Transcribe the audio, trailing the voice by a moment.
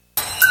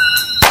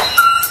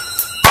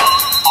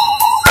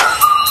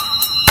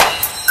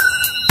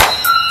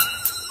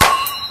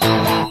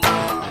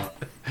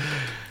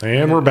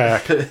And we're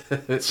back.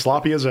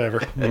 Sloppy as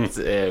ever. As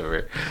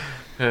ever.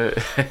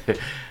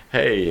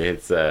 Hey,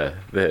 it's the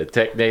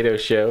TechNado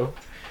Show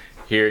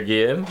here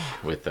again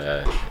with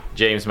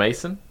James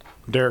Mason.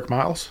 Derek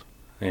Miles.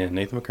 And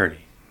Nathan McCurdy.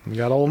 We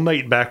got old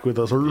Nate back with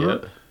us.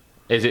 Yep.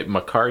 Is it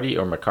McCarty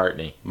or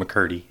McCartney?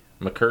 McCurdy.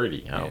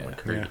 McCurdy. Oh, Yeah.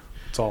 McCurdy. Yeah,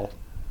 it's all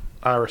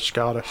Irish,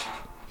 Scottish.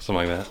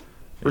 Something like that.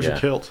 Where's your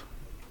kilt?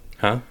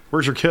 Huh?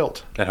 Where's your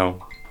kilt? At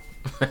home.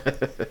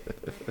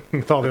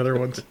 With all the other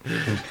ones.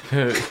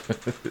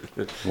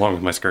 Along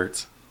with my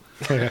skirts.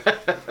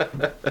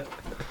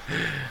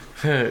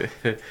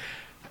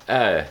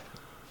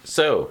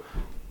 So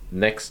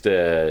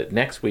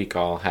next week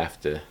I'll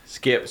have to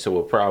skip, so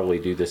we'll probably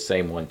do the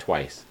same one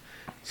twice.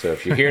 So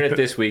if you're hearing it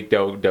this week,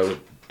 don't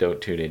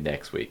tune in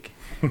next week.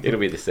 It'll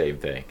be the same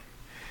thing.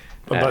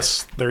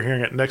 Unless they're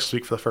hearing it next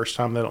week for the first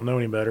time, they don't know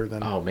any better.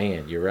 Then Oh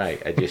man, you're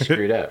right. I just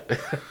screwed up.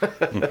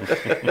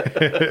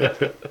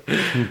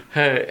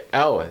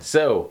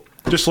 So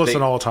just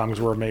listen all the time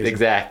because we're amazing.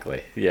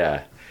 exactly,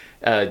 yeah.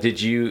 Did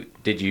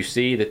you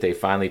see that they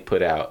finally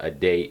put out a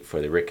date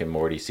for the Rick and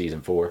Morty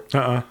season 4?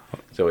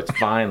 So it's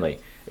finally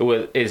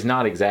it's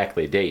not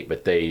exactly a date,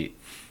 but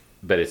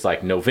it's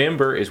like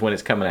November is when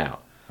it's coming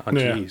out. Oh,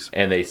 jeez.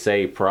 And they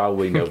say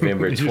probably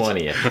November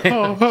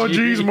 20th. Oh,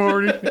 geez,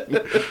 Morty.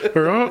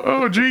 Or,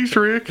 oh, geez,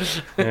 Rick.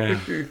 Yeah.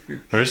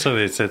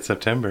 Originally they said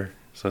September,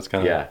 so it's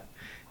kind of...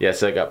 Yeah,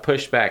 so it got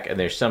pushed back, and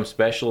there's some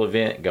special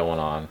event going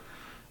on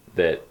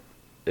that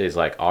is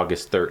like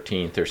August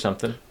 13th or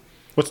something.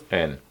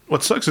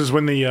 What sucks is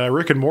when the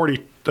Rick and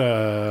Morty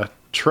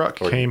truck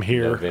came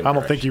here, November, I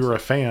don't think you were a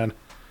fan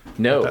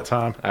No, at that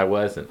time. I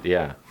wasn't,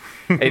 yeah.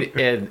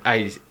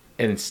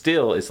 and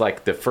still, it's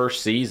like the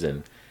first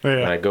season. Yeah.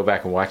 When I go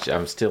back and watch it,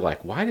 I'm still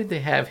like, why did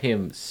they have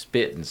him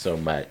spitting so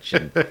much?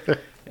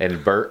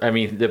 And burp. I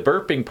mean, the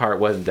burping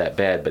part wasn't that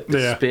bad, but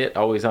the spit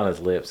always on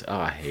his lips. Oh,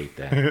 I hate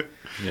that.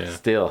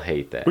 Still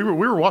hate that. We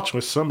were watching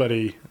with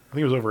somebody, I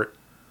think it was over at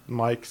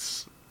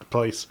Mike's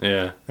place.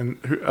 Yeah. And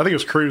I think it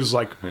was Cruz,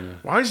 like,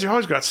 why has he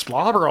always got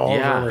slobber all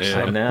over him or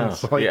something? I know.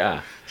 It's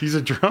like, he's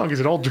a drunk. He's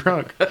an old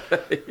drunk.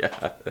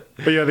 Yeah.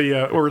 But yeah, we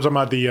were talking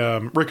about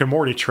the Rick and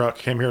Morty truck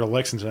came here to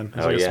Lexington.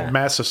 It's like this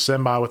massive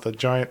semi with a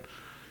giant,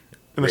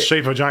 in the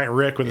shape of a giant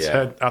Rick with his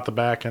head out the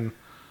back, and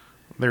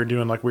they were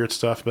doing like weird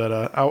stuff. But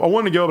I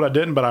wanted to go, but I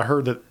didn't. But I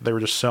heard that they were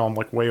just selling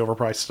like way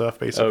overpriced stuff,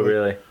 basically. Oh,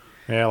 really?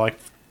 Yeah, like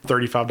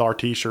 $35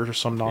 T-shirts or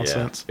some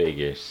nonsense. Yeah,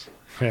 big-ish.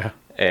 Yeah.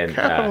 And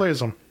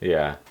capitalism.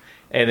 Yeah.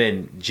 And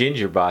then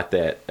Ginger bought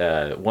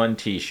that one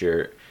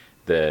T-shirt,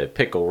 the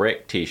Pickle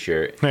Rick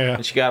T-shirt. Yeah.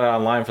 And she got it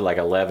online for like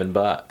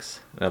 $11.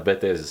 And I bet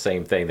there's the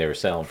same thing they were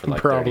selling for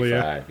like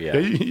 $35. Yeah.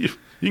 You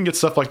can get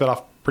stuff like that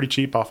off pretty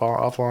cheap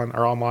offline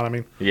or online. I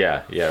mean.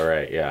 Yeah.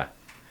 Right. Yeah.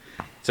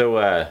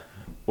 So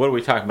what are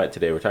we talking about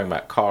today? We're talking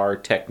about car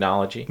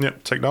technology.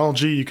 Yep,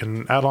 technology you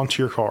can add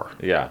onto your car.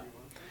 Yeah.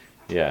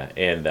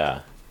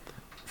 And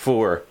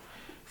for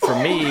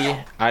me,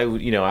 I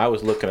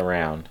was looking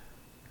around,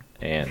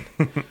 and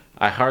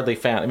I hardly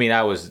found. I mean,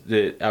 I was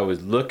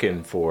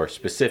looking for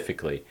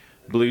specifically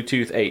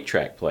Bluetooth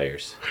 8-track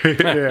players.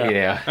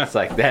 Yeah. It's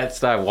like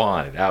that's what I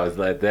wanted. I was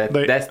like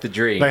that's the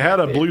dream. They had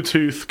a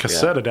Bluetooth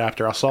cassette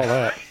adapter. I saw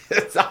that.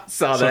 I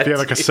saw so that. If you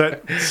have a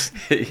cassette,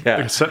 a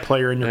cassette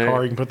player in your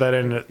car, you can put that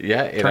in. And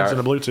it turns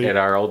into Bluetooth. In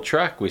our old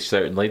truck, we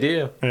certainly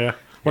do. Yeah.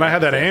 When I had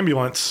that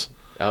ambulance.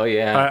 Oh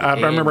yeah. I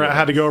remember I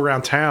had to go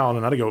around town,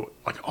 and I had to go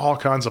like all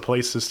kinds of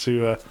places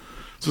to.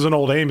 This was an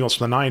old ambulance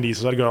from the '90s,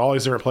 so I had to go to all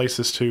these different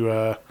places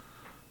to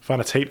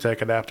find a tape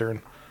deck adapter,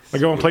 and I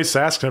go in places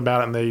asking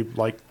about it, and they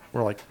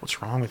were like,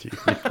 "What's wrong with you?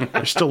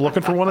 You're still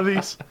looking for one of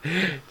these?"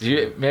 Do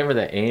you remember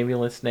the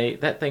ambulance, Nate?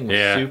 That thing was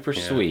super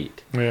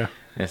sweet. Yeah.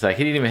 And it's like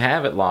he didn't even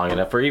have it long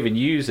enough, or even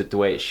use it the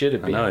way it should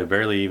have been. No, he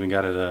barely even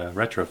got it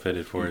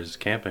retrofitted for his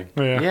camping.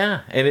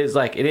 Yeah, and it's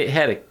like it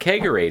had a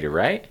kegerator,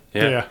 right?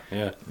 Yeah.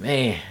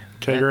 Man.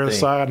 Kegger on the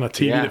side and a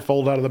TV that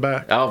folded out of the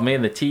back. Oh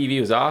man, the TV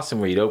was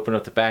awesome. Where you'd open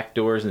up the back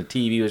doors and the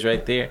TV was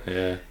right there.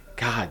 Yeah.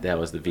 God, that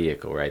was the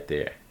vehicle right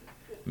there.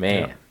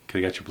 Man. Yeah.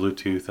 Could have got your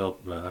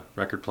Bluetooth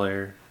record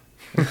player.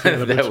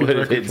 That would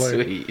have been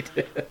sweet.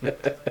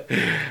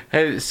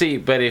 See,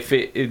 but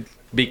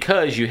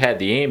because you had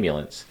the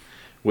ambulance,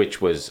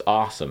 which was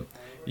awesome,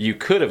 you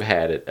could have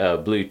had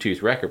a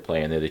Bluetooth record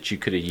player in there that you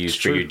could have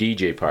used for your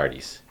DJ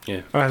parties.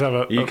 Yeah,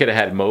 you could have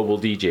had mobile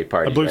DJ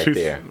parties Bluetooth right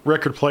there.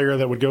 Record player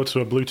that would go to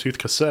a Bluetooth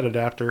cassette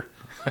adapter.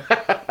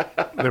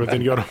 That would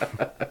then go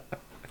to.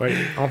 Wait,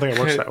 I don't think it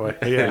works that way.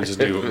 Yeah, just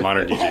do what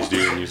modern DJs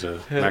do and use a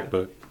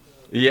MacBook.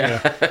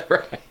 Yeah,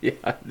 right.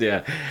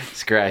 Yeah.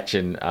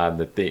 Scratching on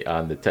the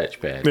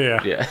touchpad.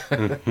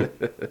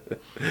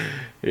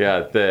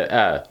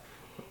 Yeah.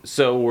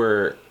 So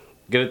we're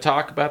gonna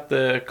talk about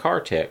the car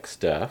tech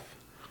stuff.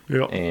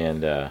 Yep.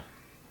 And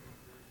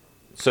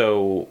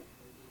so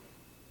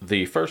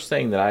the first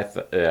thing that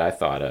I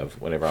thought of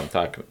whenever I'm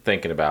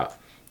thinking about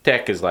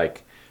tech is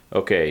like,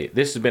 okay,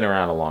 this has been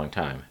around a long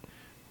time,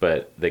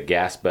 but the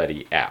Gas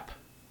Buddy app.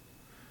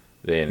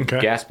 Then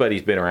Gas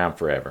Buddy's been around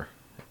forever.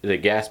 The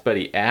Gas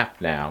Buddy app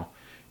now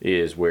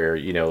is where,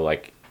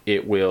 like,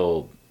 it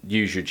will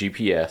use your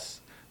GPS as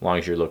long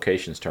as your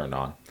location's turned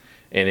on,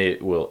 and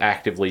it will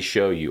actively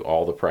show you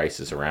all the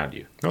prices around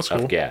you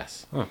of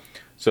gas. Huh.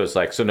 So it's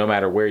like, so no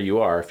matter where you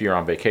are, if you're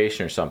on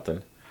vacation or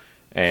something,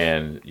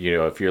 and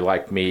if you're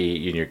like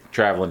me and you're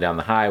traveling down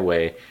the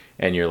highway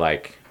and you're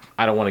like,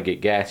 I don't want to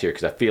get gas here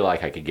because I feel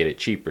like I could get it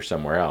cheaper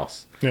somewhere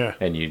else. Yeah.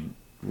 And you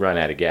run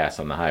out of gas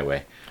on the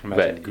highway.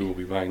 Imagine Google will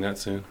be buying that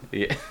soon.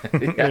 Yeah.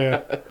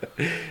 Yeah.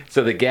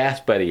 So the Gas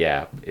Buddy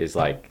app is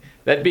like,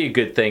 that'd be a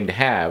good thing to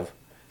have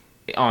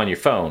on your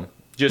phone,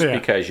 just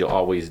because you'll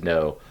always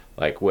know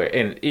like where.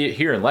 And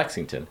here in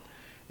Lexington,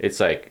 it's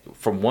like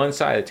from one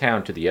side of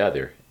town to the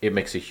other, it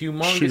makes a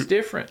humongous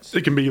difference.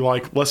 It can be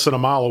like less than a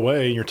mile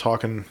away, and you're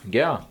talking,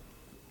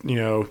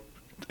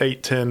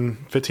 8, 10,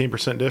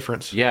 15%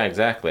 difference. Yeah,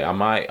 exactly. On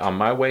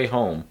my way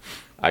home,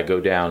 I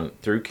go down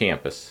through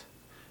campus,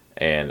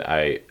 and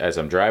as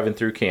I'm driving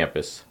through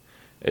campus,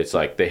 it's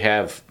like they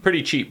have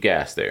pretty cheap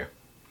gas there.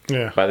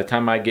 Yeah. By the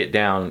time I get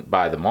down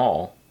by the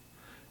mall,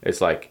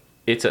 it's like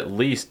it's at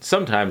least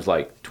sometimes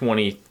like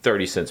 20,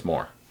 30 cents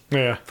more.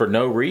 Yeah. For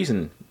no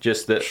reason,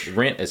 just that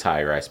rent is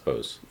higher, I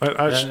suppose.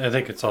 I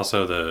think it's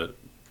also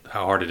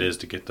how hard it is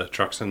to get the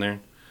trucks in there.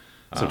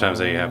 Sometimes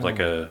they have like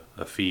a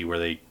fee where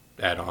they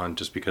add on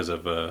just because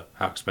of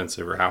how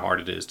expensive or how hard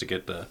it is to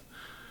get the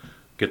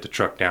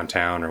truck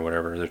downtown or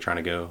whatever they're trying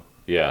to go.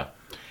 Yeah.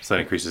 So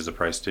that increases the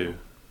price too.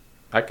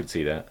 I could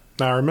see that.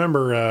 Now, I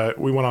remember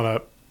we went on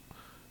a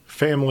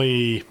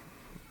family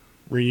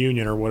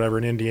reunion or whatever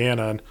in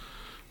Indiana, and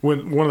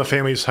when one of the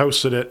families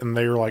hosted it, and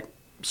they were like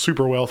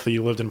super wealthy,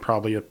 lived in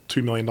probably a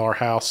 $2 million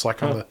house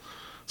like on the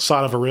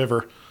side of a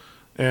river,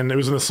 and it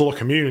was in this little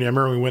community. I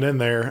remember we went in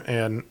there,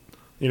 and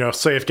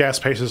say if gas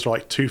prices are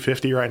like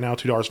 $2.50 right now,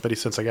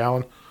 $2.50 a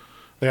gallon,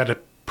 they had a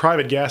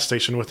private gas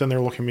station within their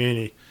little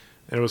community,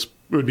 and it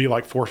would be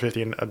like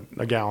 $4.50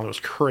 a gallon. It was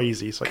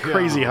crazy. It's like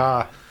crazy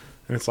high,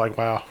 and it's like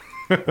wow.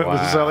 This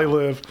is how they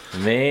live.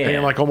 Man.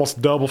 Paying like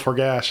almost double for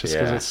gas just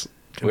because it's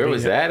convenient. Where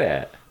was that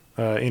at?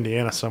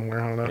 Indiana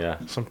somewhere. I don't know. Yeah.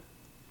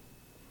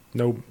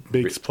 No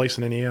big place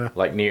in Indiana.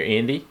 Like near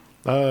Indy?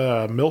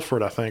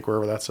 Milford, I think,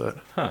 wherever that's at.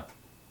 Huh.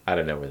 I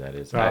don't know where that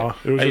is. I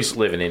used to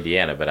live in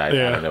Indiana, but I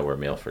don't know where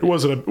Milford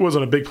is. It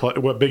wasn't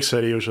a big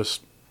city. It was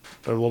just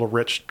a little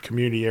rich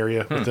community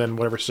area within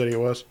whatever city it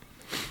was.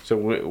 So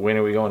when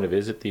are we going to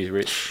visit these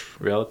rich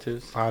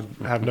relatives? I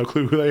have no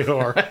clue who they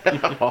are.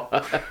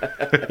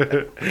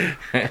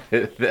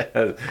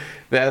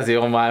 That's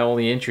my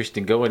only interest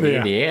in going to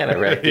Indiana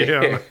right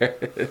there.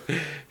 Yeah.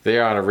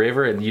 They're on a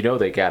river, and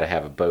they got to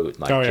have a boat.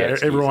 Like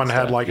everyone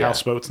had like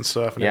houseboats and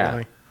stuff and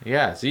everything.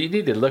 Yeah, so you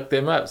need to look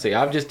them up. See,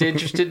 I'm just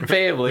interested in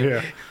family.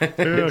 Just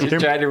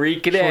trying to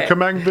reconnect. Come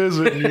back and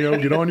visit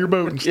and, get on your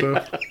boat and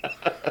stuff.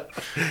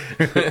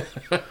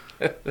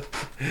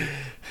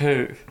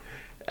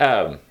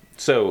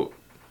 So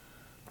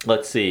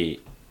let's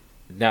see.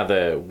 Now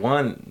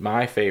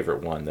my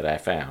favorite one that I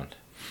found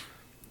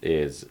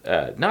is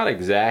not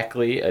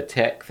exactly a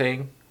tech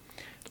thing,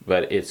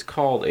 but it's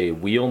called a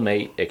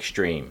Wheelmate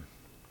Extreme.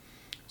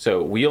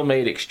 So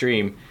Wheelmate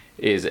Extreme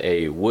is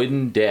a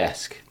wooden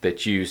desk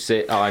that you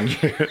sit on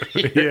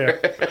your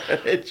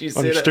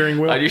steering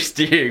wheel. On your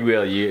steering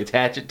wheel, you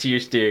attach it to your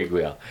steering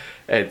wheel,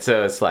 and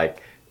so it's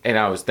like. And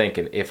I was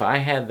thinking, if I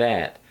had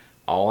that,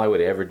 all I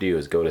would ever do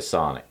is go to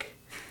Sonic.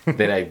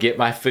 Then I'd get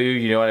my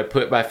food, I'd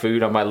put my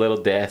food on my little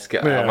desk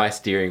on my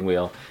steering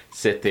wheel,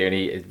 sit there and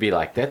eat. It'd be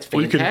like, that's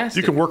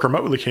fantastic. You can work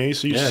remotely, can't you?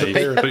 So you sit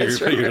there and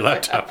put your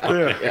laptop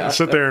on.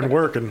 Sit there and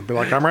work and be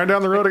like, I'm right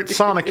down the road at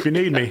Sonic if you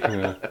need me.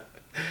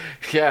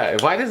 Yeah,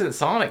 why doesn't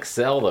Sonic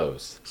sell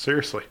those?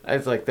 Seriously.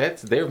 It's like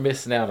they're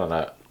missing out on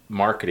a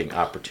marketing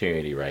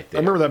opportunity right there.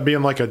 I remember that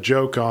being like a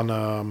joke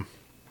on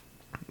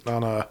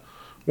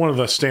one of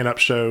the stand-up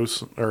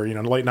shows or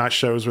late night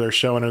shows where they're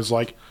showing. It was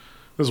like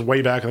this was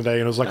way back in the day,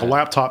 and it was like a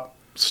laptop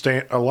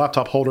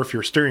holder for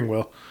your steering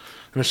wheel,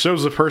 and it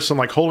shows the person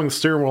like holding the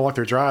steering wheel like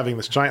they're driving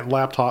this giant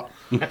laptop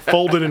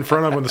folded in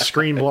front of them with the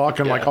screen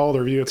blocking like all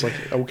their view. It's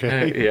like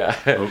okay, yeah.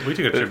 Well, we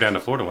took a trip down to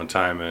Florida one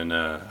time, and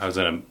I was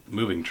in a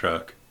moving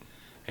truck,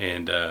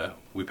 and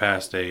we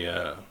passed one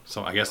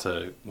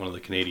of the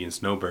Canadian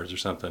snowbirds or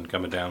something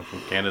coming down from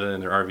Canada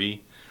in their RV,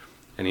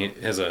 and he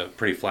has a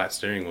pretty flat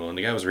steering wheel, and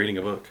the guy was reading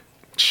a book.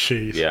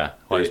 Jeez. Yeah.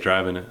 While he's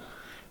driving it.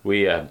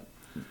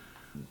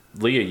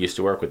 Leah used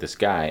to work with this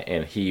guy,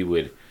 and he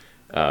would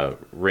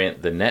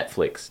rent the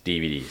Netflix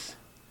DVDs.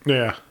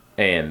 Yeah.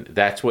 And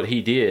that's what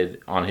he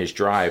did on his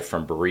drive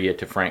from Berea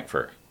to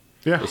Frankfurt.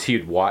 Yeah. Is he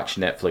would watch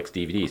Netflix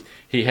DVDs.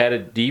 He had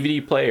a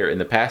DVD player in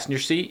the passenger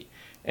seat,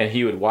 and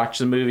he would watch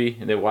the movie,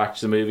 and then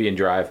watch the movie and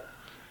drive.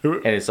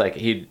 And it's like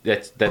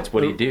that's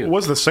what he'd do. It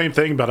was the same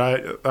thing, but I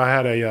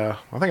had I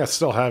think I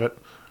still have it.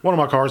 One of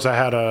my cars, I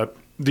had a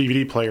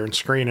DVD player and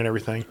screen and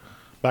everything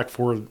back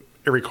before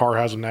every car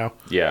has them now.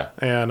 Yeah.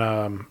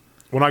 And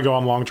when I go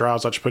on long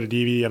drives, I just put a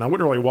DVD, and I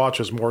wouldn't really watch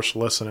as more just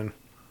listening.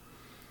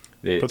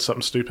 Put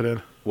something stupid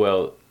in.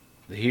 Well,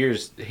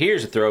 here's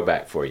a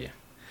throwback for you.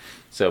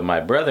 So my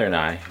brother and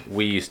I,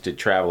 we used to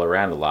travel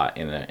around a lot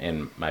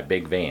in my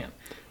big van.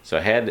 So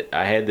I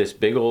had this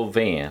big old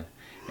van,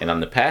 And on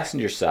the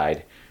passenger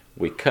side,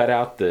 we cut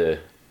out the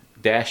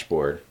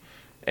dashboard,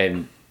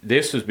 and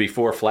this was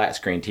before flat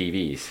screen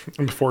TVs.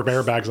 And before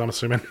airbags, I'm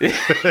assuming. You're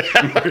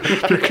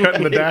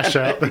cutting the dash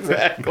out.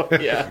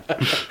 Exactly, yeah.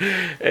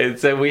 And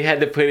so we had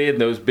to put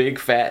in a big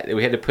fat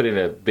TV.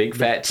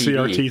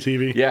 CRT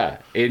TV. Yeah,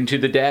 into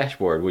the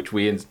dashboard, which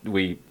we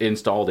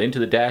installed into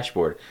the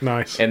dashboard.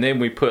 Nice. And then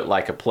we put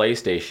like a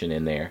PlayStation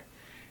in there,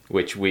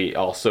 which we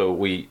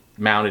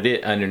mounted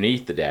it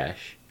underneath the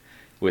dash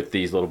with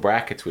these little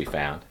brackets we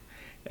found.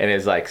 And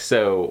it's like,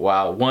 so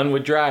while one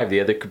would drive,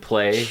 the other could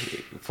play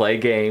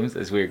games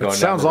as we were going down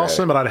the road. Sounds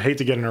awesome, but I'd hate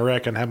to get in a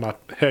wreck and have my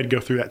head go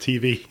through that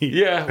TV.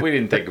 Yeah, we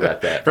didn't think about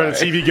that. Or the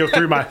TV go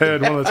through my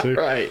head, one of the two.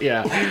 Right,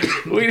 yeah.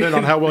 Depending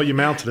on how well you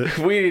mounted it.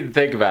 We didn't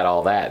think about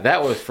all that.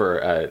 That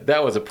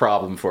was a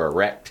problem for a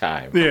wreck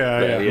time.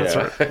 Yeah. That's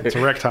right. It's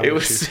a wreck time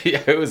issue.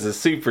 It was a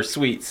super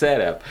sweet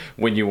setup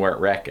when you weren't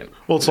wrecking.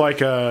 Well, it's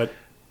like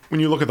when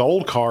you look at the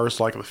old cars,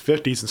 like the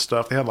 50s and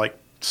stuff, they had like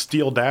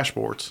steel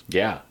dashboards.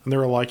 Yeah. And they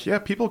were like, yeah,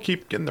 people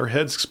keep getting their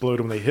heads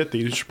exploded when they hit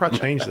these. You should probably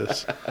change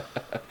this.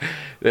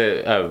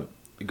 The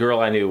girl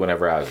I knew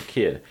whenever I was a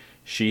kid,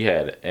 she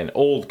had an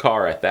old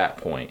car at that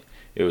point.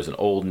 It was an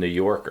old New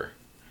Yorker.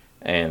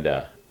 And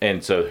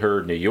so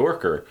her New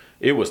Yorker,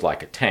 it was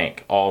like a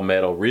tank, all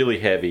metal, really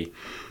heavy,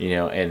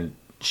 and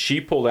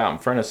she pulled out in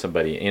front of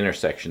somebody in an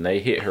intersection.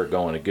 They hit her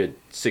going a good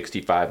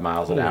 65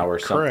 miles an hour or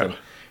something. Crap.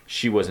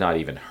 She was not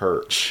even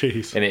hurt.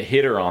 Jeez. And it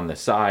hit her on the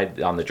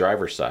side, on the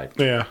driver's side.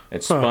 Yeah.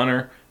 And spun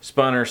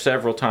her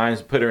several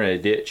times, put her in a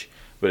ditch.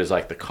 But it's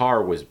like the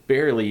car was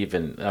barely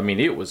even,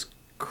 it was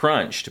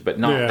crunched, but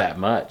not that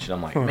much. And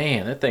I'm like,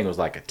 man, that thing was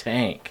like a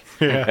tank.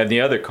 Yeah. And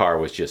the other car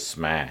was just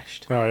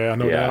smashed. Oh, yeah,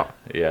 no doubt.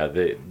 Yeah,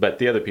 but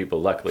the other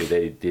people, luckily,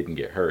 they didn't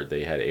get hurt.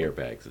 They had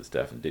airbags and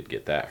stuff and did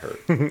get that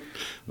hurt.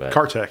 But,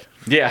 Car tech.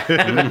 Yeah.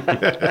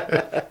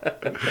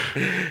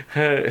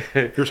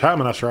 You're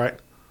timing us right.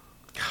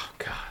 Oh,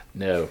 God.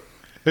 No.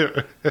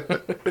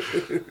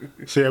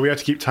 So, yeah, we have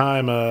to keep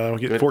time. We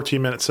get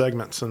 14-minute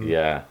segments. And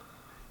yeah.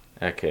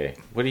 Okay.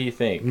 What do you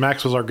think?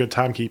 Max was our good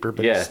timekeeper.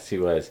 But yes, he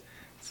was.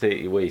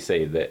 See, what do you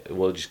say? That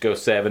we'll just go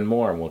 7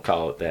 more and we'll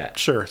call it that.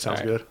 Sure.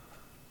 Sounds good.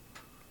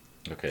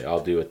 Okay, I'll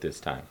do it this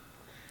time.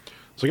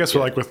 So I guess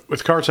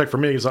with car tech for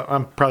me, is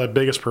I'm probably the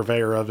biggest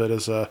purveyor of it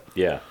is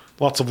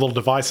lots of little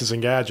devices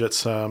and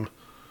gadgets. One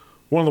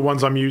of the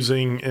ones I'm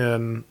using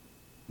in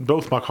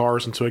both my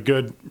cars, and to a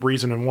good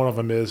reason, and one of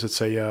them is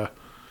it's a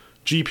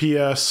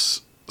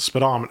GPS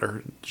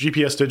speedometer,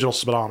 GPS digital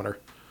speedometer.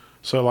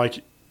 So like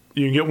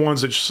you can get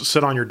ones that just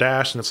sit on your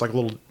dash and it's like a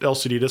little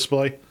LCD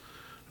display,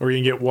 or you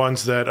can get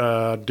ones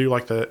that do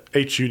like the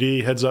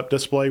HUD heads up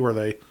display where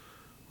they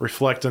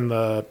reflect in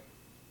the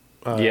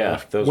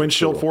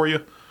windshield for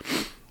you.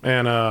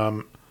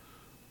 And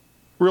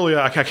really,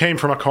 I came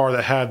from a car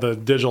that had the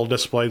digital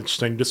display,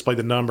 displayed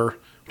the number,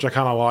 which I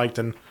kind of liked,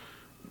 and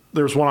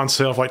there was one on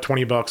sale for like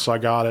 $20, so I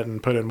got it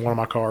and put it in one of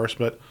my cars.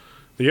 But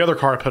the other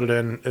car I put it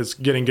in is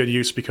getting good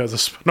use because the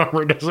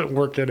speedometer doesn't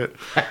work in it.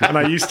 And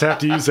I used to have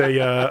to use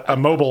a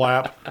mobile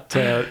app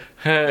to,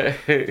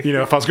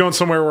 if I was going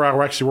somewhere where I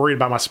was actually worried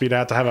about my speed, I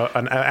had to have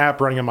an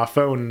app running on my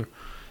phone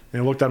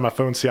and looked at my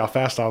phone to see how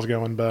fast I was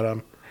going. But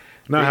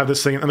now I have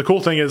this thing. And the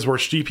cool thing is where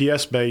it's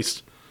GPS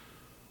based,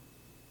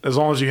 as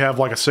long as you have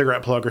like a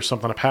cigarette plug or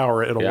something to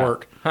power it, it'll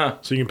work. Huh.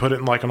 So you can put it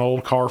in like an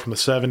old car from the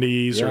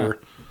 70s or...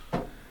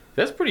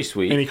 That's pretty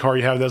sweet. Any car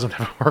you have doesn't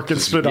have a working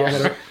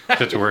speedometer. You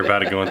have to worry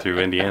about it going through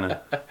Indiana.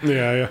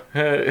 Yeah.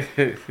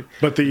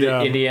 But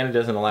the Indiana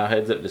doesn't allow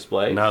heads-up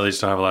display? No, they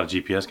just don't have a lot of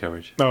GPS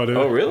coverage. Oh, do they?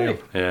 Oh, really?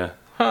 Yeah.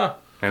 Huh.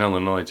 And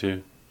Illinois,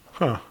 too.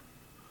 Huh.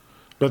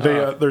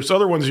 But there's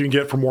other ones you can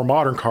get for more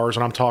modern cars,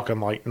 and I'm talking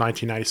like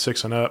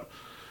 1996 and up,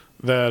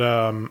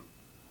 that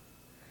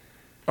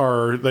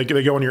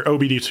they go in your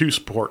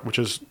OBD2 port, which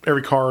is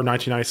every car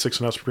 1996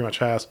 and up pretty much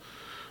has.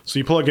 So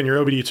you plug in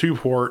your OBD2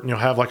 port, and you'll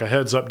have like a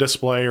heads-up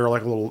display or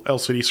like a little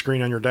LCD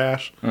screen on your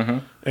dash,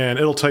 and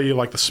it'll tell you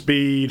like the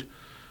speed.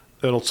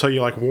 It'll tell you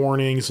like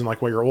warnings and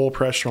like what your oil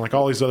pressure and like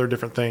all these other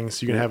different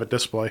things you can have it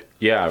display.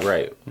 Yeah,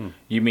 right.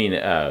 You mean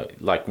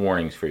like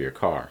warnings for your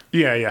car?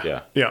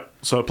 Yeah.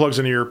 So it plugs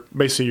into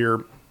basically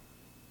your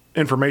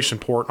information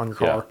port on your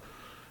car,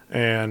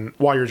 and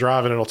while you're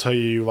driving, it'll tell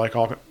you like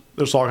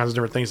there's all kinds of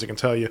different things it can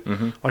tell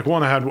you. Like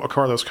one, I had a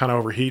car that was kind of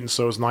overheating,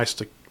 so it was nice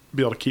to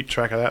be able to keep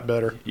track of that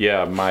better.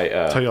 Yeah,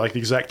 tell you like the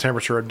exact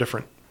temperature of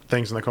different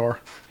things in the car.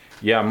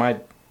 Yeah,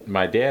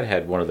 my dad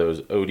had one of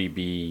those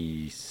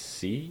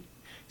ODBC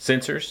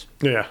sensors.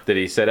 Yeah. That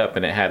he set up,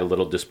 and it had a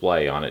little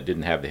display on it.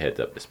 Didn't have the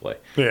heads-up display.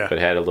 Yeah. But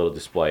it had a little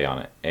display on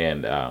it,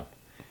 and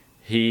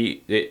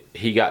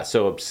he got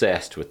so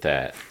obsessed with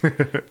that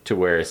to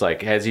where it's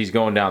like as he's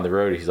going down the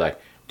road, he's like,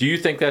 "Do you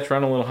think that's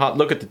running a little hot?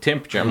 Look at the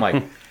temperature." I'm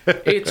like,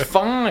 "It's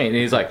fine." And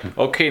he's like,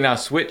 "Okay, now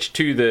switch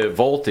to the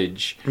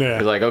voltage." Yeah.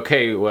 He's like,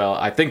 "Okay, well,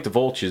 I think the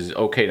voltage is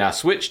okay. Now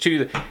switch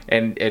to the,"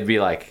 and it'd be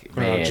like,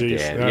 "Man,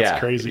 Dad, that's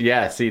crazy."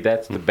 Yeah, see,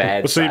 that's the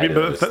bad side of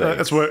those things.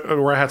 That's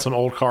where I had some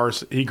old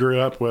cars. He grew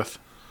up with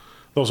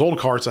those old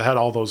cars that had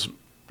all those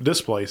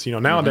displays.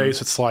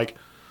 Nowadays it's like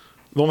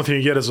the only thing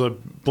you get is a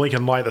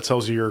blinking light that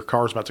tells you your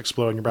car's about to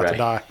explode and you're about to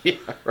die. Yeah,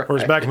 right.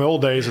 Whereas back in the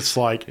old days, it's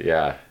like,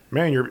 Yeah.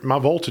 man, my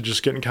voltage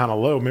is getting kind of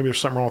low. Maybe there's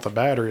something wrong with the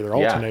battery or the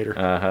alternator.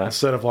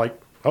 Instead of like,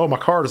 oh, my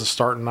car isn't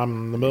starting.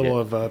 I'm in the middle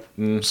of a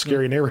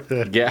scary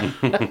neighborhood. Yeah.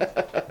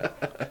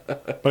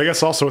 But I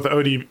guess also with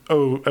the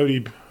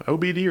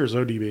OBD or is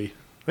ODB?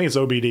 I think it's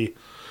OBD.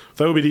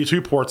 The OBD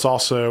 2 ports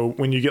also,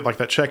 when you get like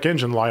that check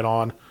engine light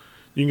on,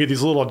 you can get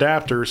these little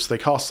adapters. They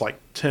cost like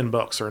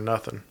 $10 or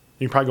nothing.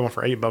 You can probably go one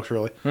for $8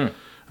 really. And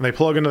they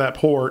plug into that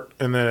port,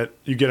 and then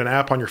you get an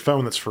app on your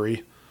phone that's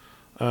free.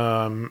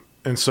 And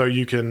so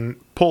you can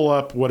pull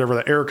up whatever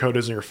the error code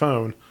is in your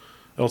phone.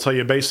 It'll tell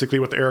you basically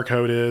what the error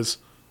code is,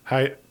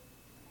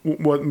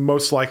 what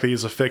most likely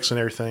is a fix and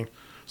everything.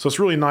 So it's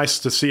really nice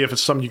to see if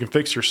it's something you can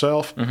fix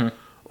yourself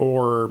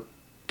or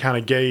kind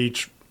of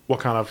gauge what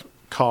kind of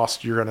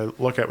cost you're going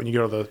to look at when you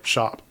go to the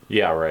shop.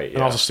 Yeah, right. Yeah.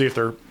 And also see if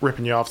they're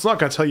ripping you off. It's not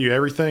going to tell you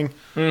everything,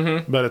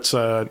 but it's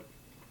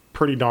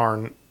pretty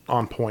darn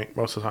on point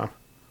most of the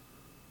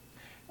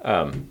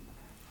time.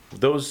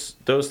 Those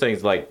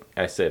things, like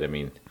I said, I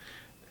mean,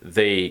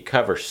 they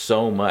cover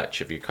so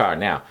much of your car.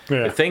 Now,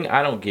 the thing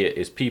I don't get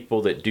is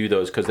people that do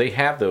those because they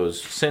have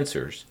those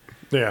sensors.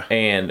 Yeah.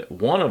 And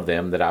one of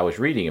them that I was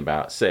reading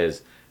about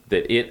says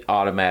that it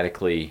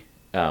automatically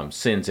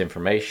sends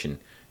information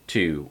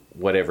to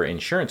whatever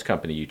insurance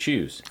company you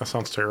choose. That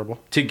sounds terrible.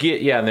 To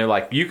get, and they're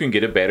like, you can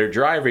get a better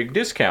driving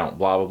discount,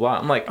 blah, blah, blah.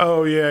 I'm like,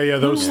 oh, yeah,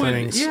 those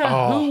things.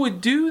 Who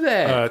would do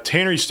that?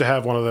 Tanner used to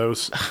have one of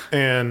those.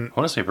 And I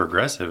want to say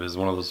Progressive is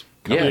one of those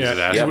companies that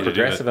asked you to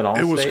Progressive do it. And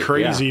Allstate. It was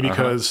crazy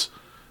because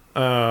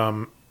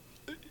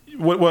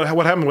what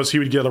happened was he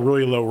would get a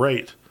really low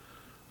rate,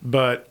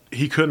 but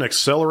he couldn't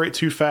accelerate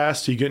too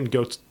fast. He couldn't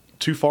go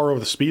too far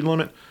over the speed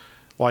limit.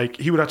 Like,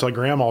 he would have to let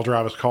grandma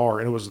drive his car,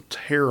 and it was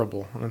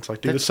terrible. And it's like,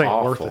 dude, this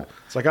ain't worth it.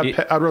 It's like, I'd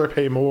rather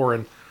pay more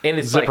and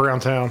it's zip around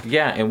town.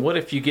 Yeah, and what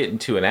if you get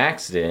into an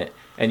accident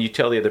and you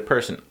tell the other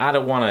person, I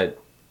don't want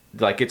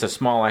to, like, it's a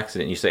small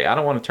accident. You say, I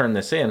don't want to turn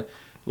this in.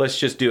 Let's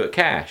just do it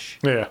cash.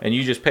 Yeah. And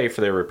you just pay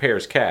for their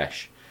repairs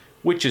cash,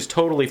 which is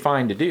totally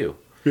fine to do.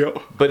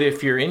 Yep. But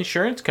if your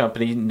insurance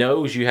company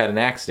knows you had an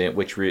accident,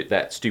 which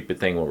that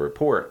stupid thing will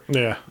report,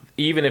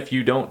 even if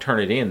you don't turn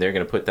it in, they're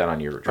going to put that on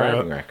your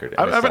driving record.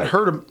 I haven't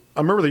heard of. I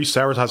remember they used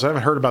to advertise. I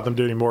haven't heard about them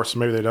doing anymore, so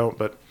maybe they don't.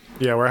 But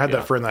yeah, where I had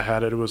that friend that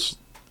had it, it was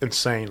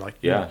insane. Like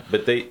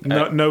but they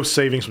no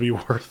savings would be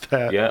worth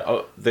that.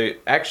 Yeah,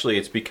 actually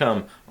it's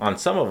become on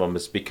some of them.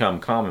 It's become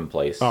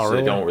commonplace. Oh, so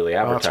really? they don't really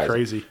advertise. That's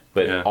crazy. It.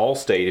 But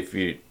Allstate, if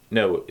you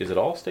know, is it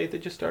Allstate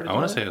that just started? I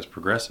want to say it's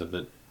Progressive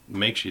that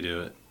makes you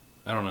do it.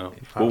 I don't know.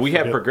 Well, we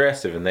have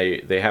Progressive, and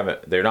they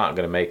haven't. They're not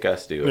going to make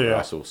us do it. Or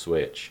else we'll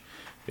switch,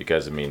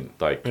 because I mean,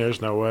 like,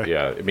 there's no way.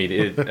 Yeah, I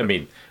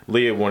mean,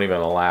 Leah won't even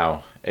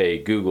allow a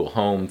Google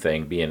Home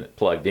thing being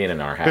plugged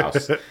in our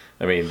house.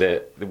 I mean,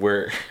 that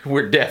we're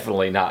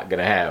definitely not going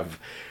to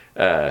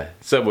have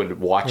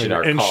someone watching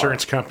our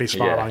insurance car. company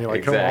spot on you. Like,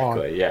 exactly, come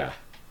on. Yeah.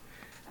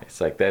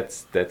 It's like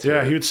that's.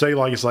 Yeah, he would say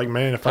like it's like,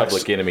 man, if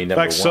public enemy number if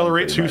I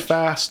accelerate one, too much.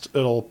 fast,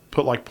 it'll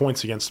put like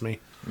points against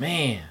me.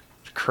 Man.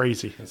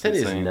 Crazy. That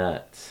is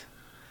nuts.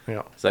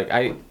 Yeah. It's like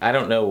I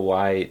don't know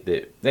why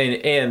that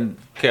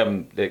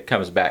it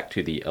comes back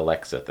to the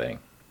Alexa thing.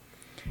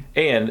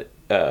 And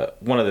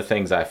one of the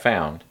things I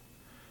found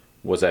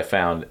was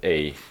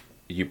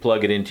you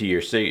plug it into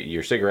your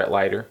cigarette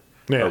lighter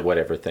or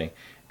whatever thing,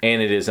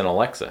 and it is an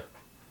Alexa.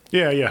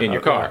 Yeah. In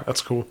your car.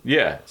 That's cool.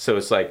 Yeah. So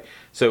it's like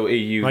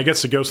I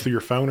guess it goes through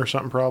your phone or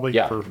something probably.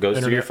 Yeah, it goes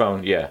through your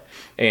phone. Yeah,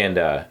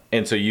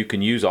 and so you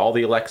can use all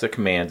the Alexa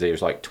commands.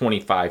 There's like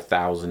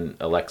 25,000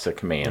 Alexa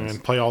commands.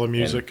 And play all the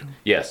music.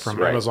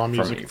 From Amazon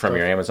Music. From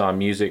your Amazon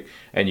Music,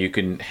 and you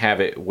can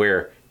have it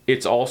where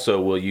it's also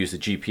will use the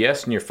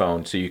GPS in your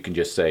phone, so you can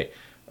just say,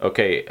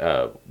 okay,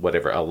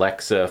 whatever,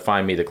 Alexa,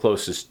 find me the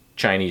closest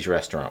Chinese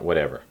restaurant,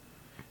 whatever,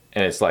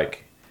 and it's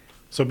like.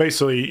 So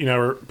basically,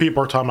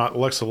 people are talking about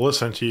Alexa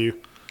listening to you.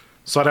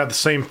 So I'd have the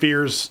same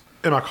fears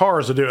in my car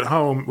as I do at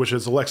home, which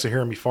is Alexa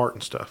hearing me fart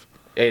and stuff.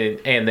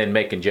 And then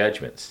making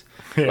judgments.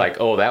 Yeah.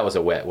 Like, oh, that was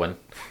a wet one.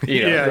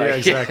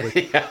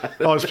 Exactly.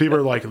 All those people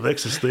are like,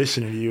 Alexa's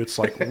listening to you. It's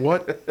like,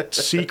 what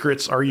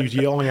secrets are you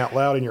yelling out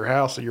loud in your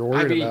house that you're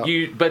worried about?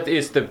 But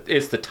it's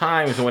the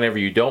times whenever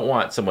you don't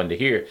want someone to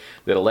hear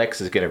that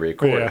Alexa's going to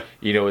record.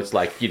 Yeah. It's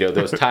like,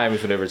 those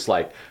times whenever it's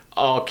like,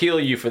 I'll kill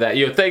you for that.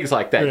 Things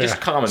like that. Yeah. Just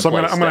commonplace. So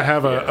I'm going to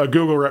have a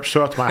Google rep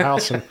show up to my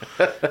house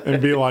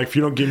and be like, if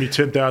you don't give me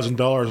 $10,000,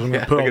 I'm going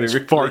to put all these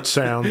fart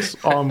sounds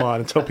online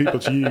and tell people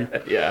it's you.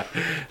 Yeah.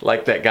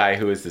 Like that guy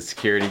who was the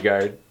security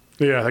guard.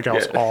 Yeah, that guy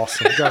was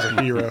awesome. That guy's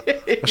a hero.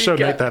 I showed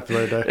Nate that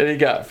the other day. And he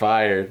got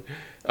fired.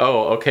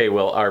 Oh, okay.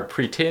 Well, our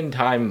pretend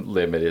time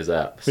limit is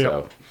up.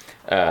 So,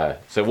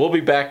 so we'll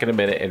be back in a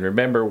minute. And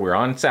remember, we're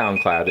on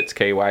SoundCloud. It's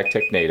KY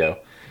Technado.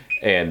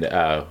 And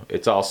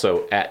it's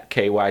also at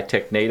KY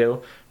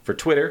Technado for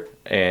Twitter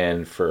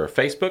and for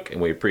Facebook.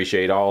 And we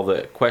appreciate all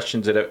the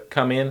questions that have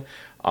come in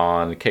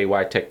on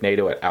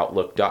kytechnado at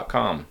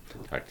outlook.com.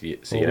 Talk to you.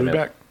 See you in a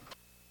minute.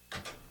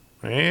 Back.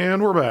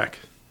 And we're back.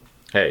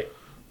 Hey.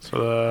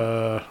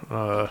 So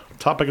the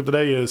topic of the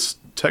day is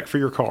tech for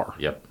your car.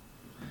 Yep.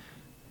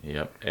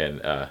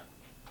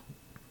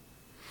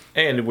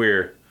 And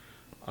we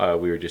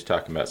were just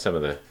talking about some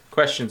of the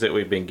questions that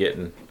we've been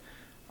getting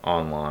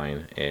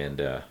online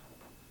and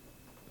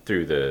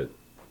through the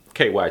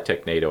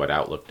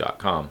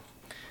kytechnado@outlook.com.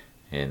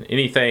 And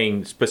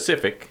anything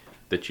specific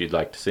that you'd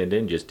like to send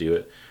in, just do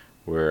it.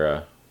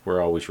 We're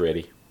always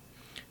ready.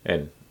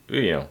 And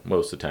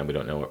most of the time we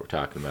don't know what we're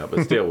talking about,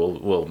 but still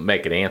we'll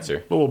make an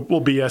answer. We'll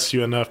BS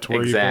you enough to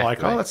where you're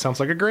like, oh, that sounds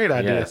like a great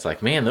idea. Yeah, it's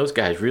like, man, those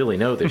guys really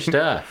know their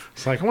stuff.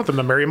 It's like, I want them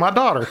to marry my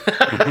daughter.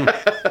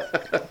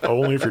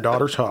 Only if your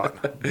daughter's hot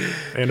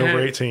and over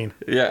 18.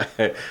 Yeah.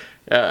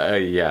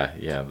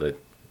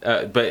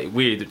 But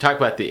we talk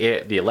about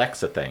the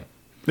Alexa thing.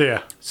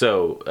 Yeah.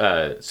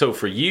 So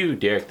for you,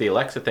 Derek, the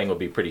Alexa thing will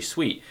be pretty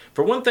sweet.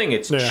 For one thing,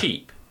 it's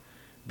cheap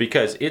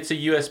because it's a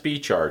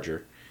USB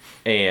charger.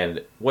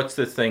 And what's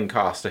the thing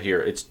cost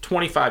here? It's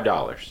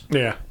 $25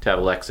 to have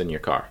Alexa in your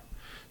car.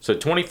 So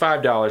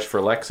 $25 for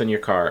Alexa in your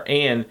car,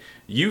 and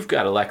you've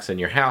got Alexa in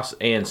your house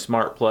and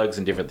smart plugs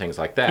and different things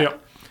like that.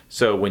 Yep.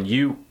 So when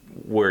you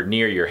were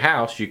near your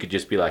house, you could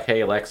just be like,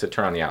 "Hey Alexa,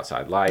 turn on the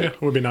outside light." Yeah,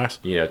 it would be nice.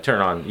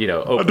 Turn on, open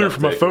I do it up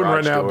from my the phone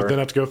right garage now, door. but then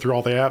I have to go through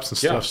all the apps and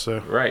stuff. So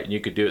right, and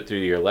you could do it through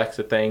your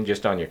Alexa thing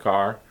just on your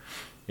car.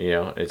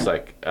 It's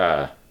like,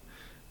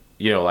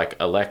 like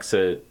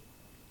Alexa,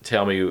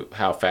 tell me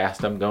how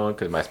fast I'm going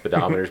because my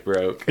speedometer's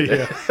broke.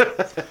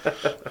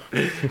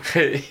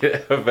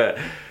 But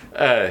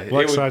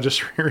Alexa, I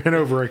just ran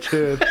over a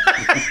kid.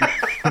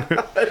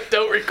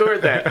 Don't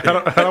record that.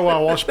 How do I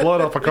wash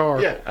blood off a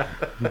car? Yeah,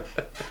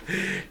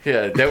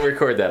 don't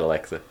record that,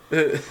 Alexa.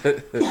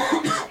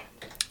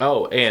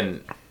 Oh,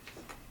 and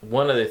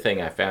one other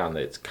thing I found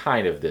that's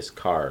kind of this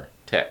car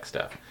tech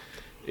stuff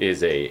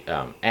is a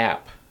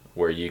app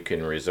where you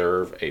can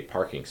reserve a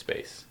parking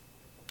space.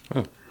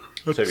 Oh.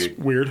 That's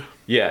weird.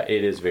 Yeah,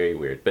 it is very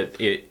weird. But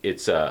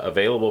it's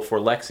available for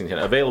Lexington,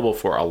 available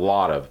for a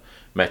lot of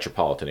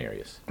metropolitan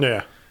areas.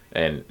 Yeah.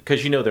 And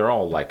because, they're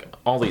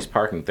all these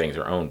parking things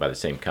are owned by the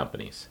same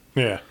companies.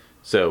 Yeah.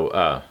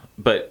 So,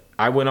 but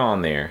I went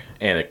on there,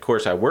 and of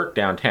course I work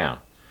downtown.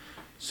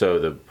 So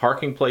the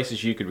parking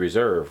places you could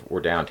reserve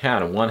were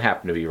downtown, and one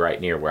happened to be right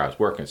near where I was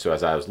working. So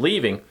as I was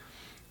leaving,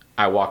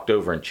 I walked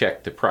over and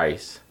checked the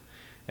price,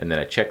 and then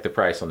I checked the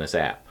price on this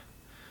app.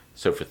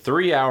 So for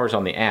 3 hours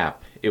on the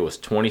app, it was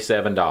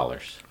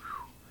 $27.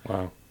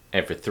 Wow.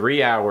 And for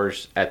 3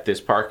 hours at this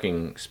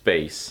parking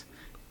space,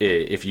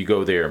 if you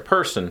go there in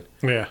person,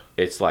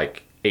 it's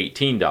like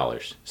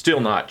 $18. Still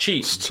not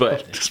cheap,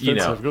 but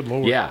expensive. Good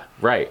Lord. Yeah,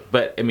 right.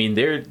 But I mean,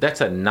 that's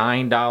a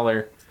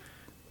 $9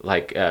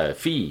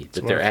 fee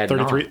that they're adding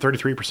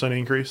 33%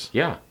 increase.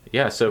 Yeah.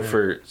 So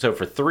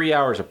for 3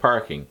 hours of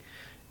parking,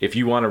 if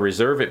you want to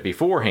reserve it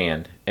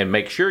beforehand and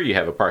make sure you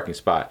have a parking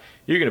spot,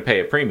 you're going to pay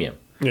a premium.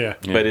 Yeah.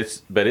 But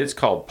it's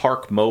called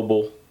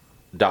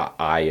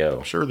parkmobile.io.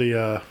 I'm sure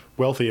the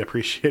wealthy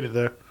appreciate it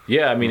though.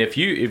 Yeah, I mean, if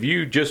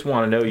you just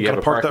want to know you have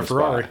a parking that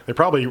Ferrari. spot. They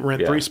probably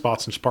rent 3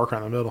 spots and just park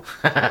right in the middle.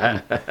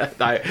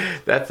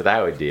 That's what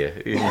I would do.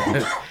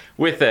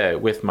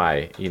 with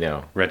my,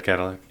 red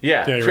Cadillac.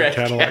 Yeah, red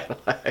Cadillac.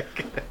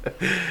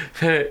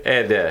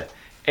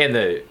 and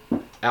the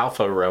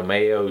Alfa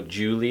Romeo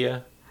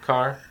Giulia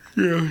car.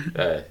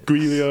 Yeah.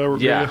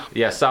 Giulia.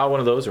 Yeah, saw one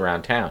of those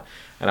around town.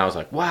 And I was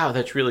like, wow,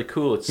 that's really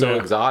cool. It's so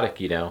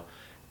exotic,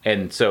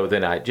 And so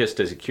then I,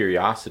 just as a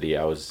curiosity,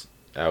 I was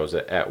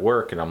at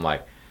work and I'm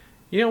like,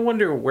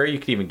 wonder where you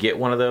could even get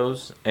one of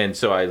those. And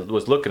so I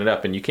was looking it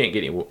up, and you can't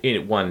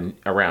get one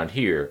around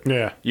here.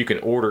 Yeah. You can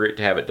order it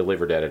to have it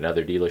delivered at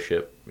another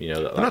dealership.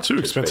 They're not too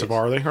expensive,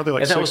 are they? Are they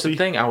like 60? And that was the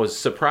thing. I was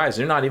surprised.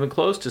 They're not even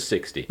close to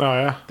 60. Oh,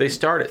 yeah? They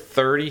start at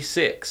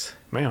 36.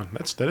 Man,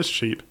 that is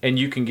cheap. And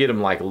you can get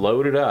them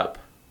loaded up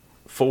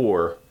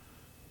for...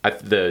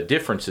 the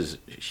difference is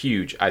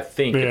huge. I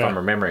think, if I'm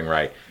remembering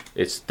right,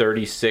 it's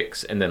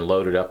 36, and then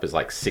loaded up is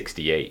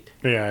 68.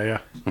 Yeah.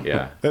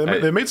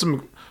 They made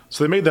some.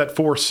 So they made that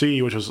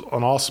 4C, which was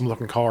an awesome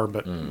looking car,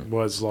 but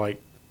was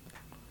like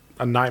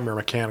a nightmare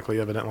mechanically,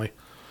 evidently.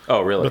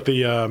 Oh, really? But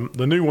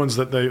the new ones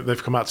that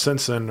they've come out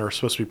since then are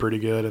supposed to be pretty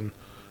good, and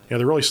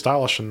they're really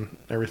stylish and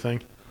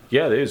everything.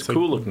 Yeah, it is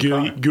cool looking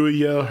car.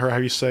 Guia, or how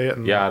you say it.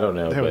 And I don't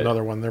know. They have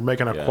another one. They're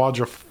making a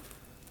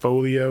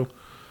Quadrifoglio.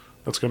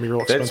 That's going to be real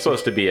expensive. That's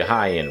supposed to be a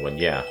high-end one,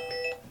 yeah.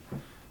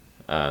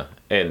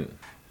 And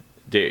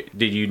did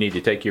you need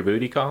to take your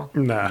booty call?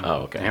 Nah.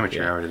 Oh, okay.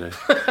 Amateur hour today.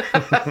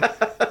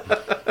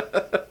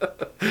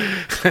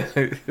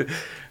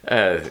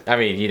 I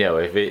mean,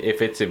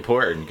 if it's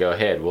important, go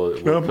ahead.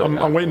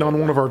 I'm waiting on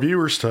one of our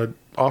viewers to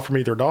offer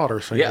me their daughter.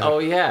 So yeah. Oh,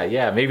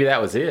 yeah. Maybe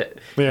that was it.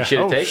 Yeah. You should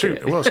have taken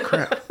it. It was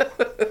crap.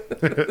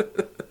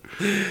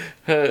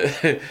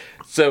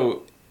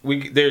 So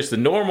there's the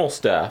normal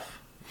stuff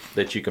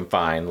that you can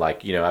find.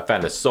 I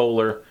found a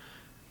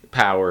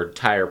solar-powered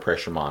tire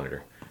pressure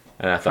monitor.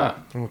 And I thought...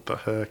 what the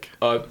heck?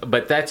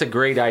 But that's a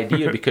great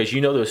idea because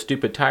those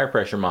stupid tire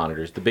pressure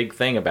monitors, the big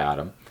thing about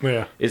them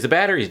is the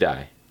batteries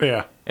die.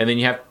 Yeah. And then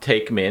you have to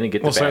take them in and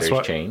get the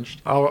batteries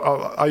changed.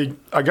 I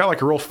got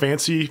like a real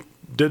fancy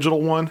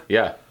digital one.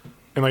 Yeah.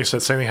 And like I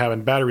said, same thing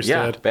happened. Battery's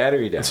dead.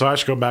 Battery dead. And so I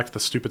should go back to the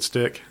stupid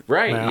stick.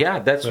 Right. now. Yeah.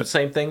 That's the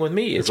same thing with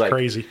me. It's like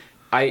crazy.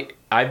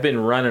 I've been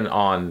running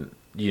on,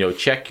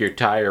 check your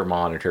tire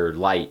monitor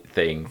light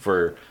thing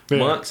for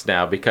months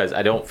now because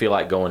I don't feel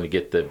like going to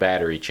get the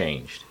battery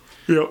changed.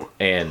 Yep.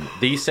 And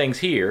these things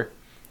here,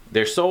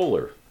 they're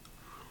solar.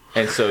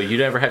 And so you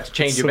never have to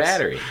change your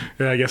battery.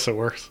 Yeah, I guess it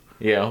works.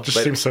 It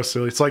just seems so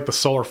silly. It's like the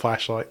solar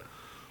flashlight.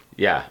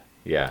 Yeah.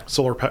 Yeah.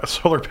 Solar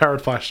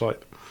powered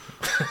flashlight.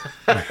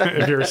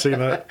 Have you ever seen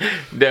that?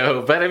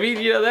 No, but I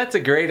mean, that's a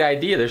great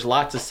idea. There's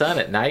lots of sun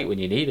at night when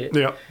you need it.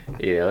 Yeah.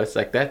 It's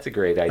like, that's a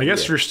great idea. I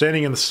guess if you're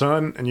standing in the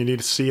sun and you need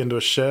to see into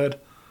a shed,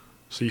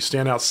 so you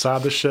stand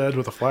outside the shed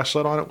with a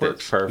flashlight on, it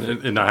works. That's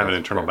perfect. And not have an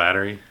internal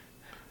battery?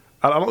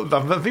 I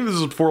think this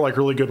is for like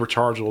really good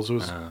rechargeables.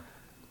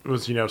 It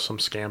was some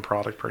scam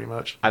product pretty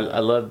much. I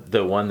love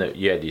the one that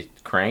you had to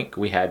crank.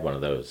 We had one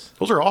of those.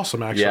 Those are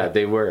awesome, actually. Yeah,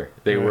 they were.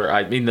 They were.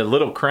 I mean, the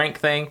little crank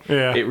thing,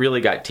 it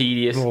really got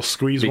tedious. A little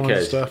squeeze one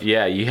and stuff.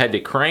 Yeah, you had to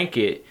crank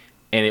it,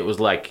 and it was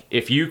like,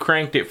 if you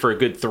cranked it for a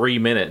good 3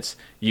 minutes,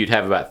 you'd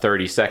have about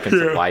 30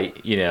 seconds of light,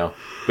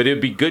 But it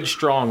would be good,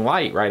 strong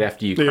light right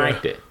after you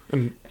cranked it.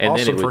 And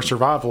awesome for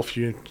survival if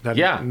you had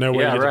no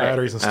way to get the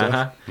batteries and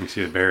stuff. You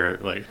see the bear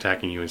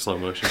attacking you in slow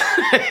motion.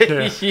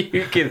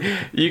 you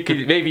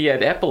could maybe he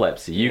had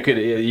epilepsy. You could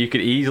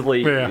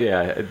easily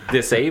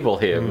disable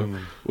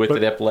him with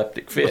an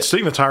epileptic fit. But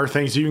seeing the tire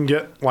things, you can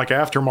get like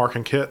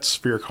aftermarket kits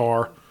for your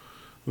car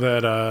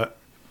that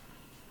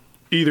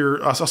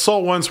either I saw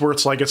ones where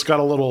it's like it's got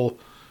a little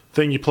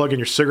thing you plug in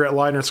your cigarette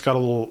lighter. It's got a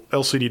little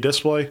LCD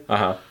display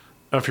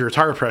of your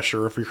tire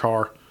pressure of your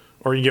car.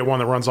 Or you can get one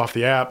that runs off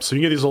the app. So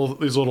you get these little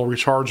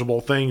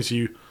rechargeable things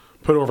you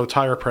put over the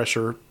tire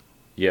pressure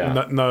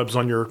nubs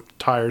on your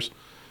tires.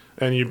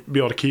 And you'd be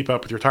able to keep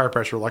up with your tire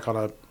pressure like on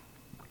a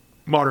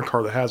modern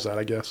car that has that,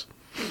 I guess.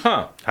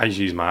 Huh. I just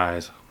use my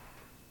eyes.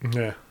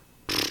 Yeah.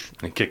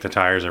 And kick the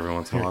tires every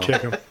once in a while.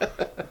 Kick them.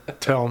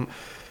 Tell them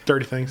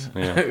dirty things.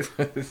 Yeah.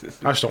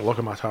 I just don't look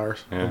at my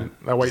tires. Yeah.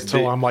 I wait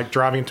until I'm like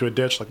driving into a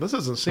ditch like, this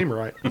doesn't seem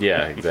right.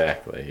 Yeah,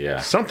 exactly. Yeah.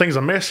 Something's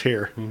amiss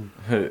here.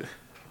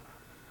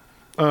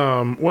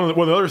 One of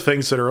the other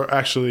things that are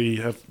actually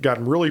have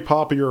gotten really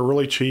popular,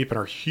 really cheap, and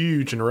are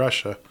huge in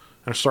Russia,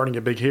 and are starting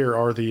to get big here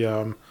are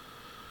the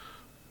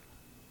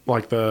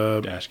like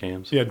the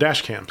Dashcams. Yeah,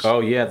 Dashcams. Oh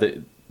yeah,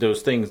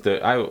 those things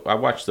that I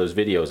watch those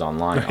videos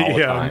online all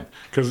the time.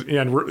 Because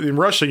in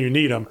Russia you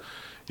need them.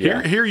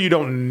 Here you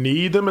don't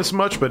need them as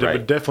much, but it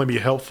would definitely be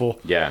helpful.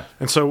 Yeah.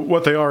 And so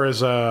what they are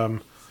is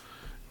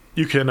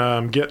you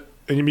can get,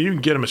 and you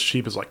can get them as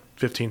cheap as like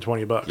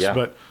 $15-$20. Yeah.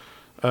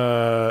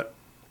 But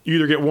you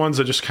either get ones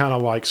that just kind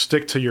of like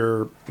stick to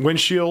your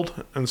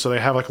windshield, and so they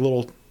have like a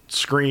little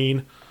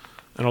screen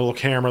and a little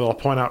camera that'll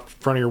point out in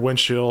front of your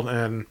windshield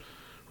and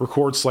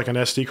records like an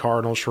SD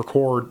card, and it'll just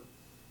record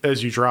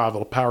as you drive.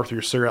 It'll power through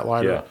your cigarette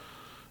lighter. Yeah.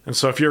 And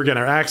so if you're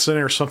getting an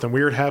accident or something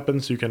weird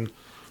happens, you can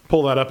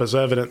pull that up as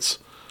evidence.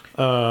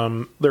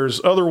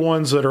 There's other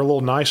ones that are a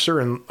little nicer,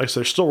 and like I said,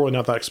 they're still really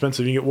not that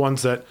expensive. You get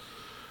ones that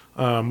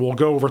will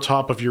go over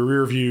top of your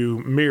rear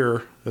view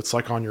mirror that's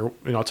like on your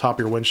top of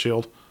your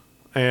windshield.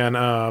 And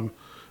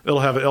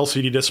it'll have an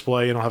LCD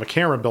display and it'll have a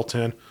camera built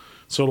in.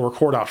 So it'll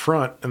record out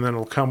front, and then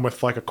it'll come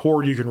with like a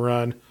cord you can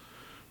run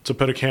to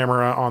put a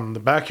camera on the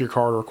back of your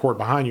car to record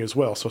behind you as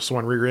well. So if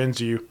someone rear ends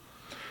you,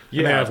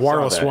 and they have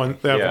wireless one,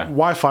 they have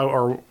Wi-Fi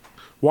or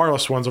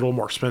wireless ones that are a little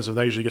more expensive.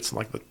 They usually get in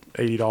like the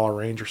 $80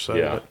 range or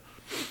so.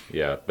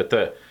 Yeah. But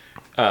the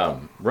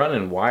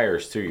running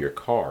wires through your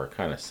car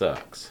kind of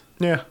sucks.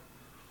 Yeah.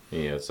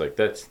 It's like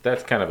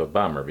that's kind of a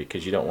bummer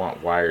because you don't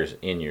want wires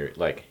in your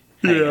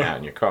hanging out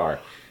in your car.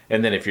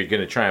 And then if you're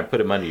going to try and put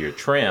them under your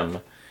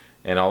trim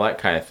and all that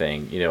kind of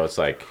thing, it's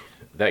like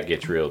that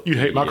gets real. You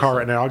hate my car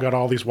right now. I got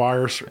all these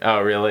wires.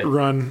 Oh, really?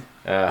 Run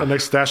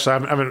next dash. I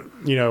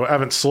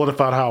haven't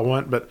solidified how I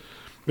want, but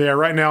yeah,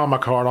 right now on my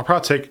car, I'll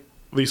probably take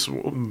at least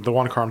the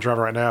one car I'm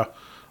driving right now.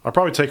 I'll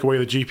probably take away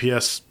the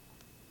GPS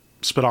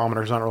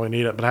speedometers. I don't really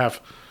need it, but I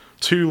have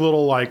two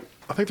little I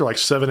think they're like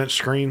 7-inch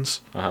screens,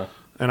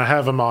 and I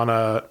have them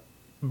on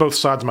both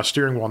sides of my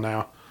steering wheel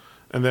now.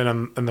 And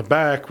then in the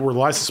back, where the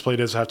license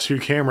plate is, I have two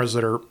cameras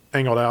that are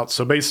angled out.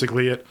 So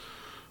basically, it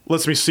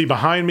lets me see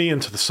behind me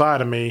and to the side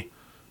of me.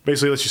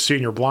 Basically, lets you see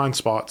in your blind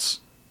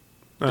spots.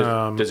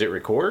 Does it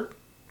record?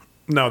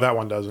 No, that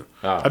one doesn't.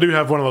 Oh. I do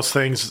have one of those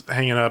things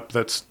hanging up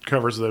that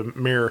covers the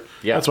mirror.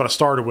 Yeah. That's what I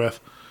started with.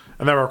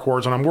 And that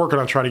records. And I'm working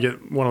on trying to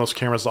get one of those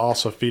cameras to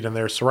also feed in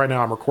there. So right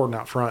now, I'm recording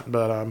out front.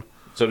 But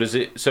So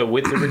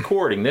with the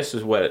recording, this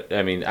is what,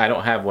 I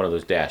don't have one of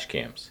those dash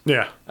cams.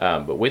 Yeah.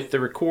 But with the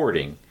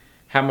recording,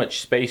 how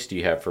much space do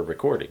you have for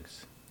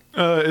recordings?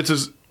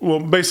 Basically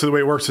the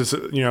way it works is,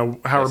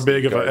 however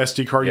big of a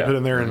SD card you put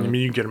in there, and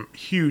you can get them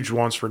huge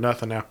ones for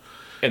nothing now.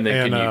 And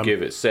then can you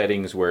give it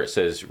settings where it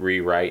says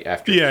rewrite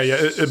after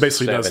it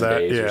basically does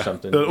that. Or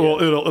something?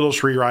 It'll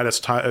just rewrite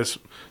as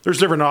there's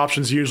different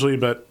options usually,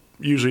 but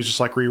usually it's just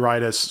like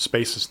rewrite as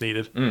space is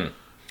needed.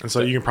 And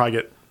so you can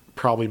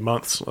probably get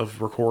months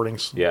of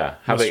recordings. Yeah.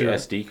 How big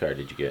SD card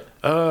did you get?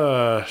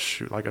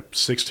 Like a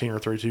 16 or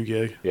 32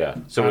 gig. Yeah.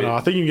 So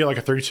I think you can get like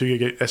a 32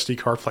 gig SD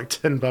card for like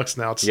 $10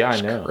 now. It's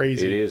I know.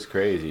 Crazy. It is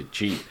crazy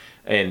cheap.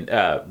 And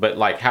but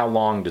like, how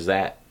long does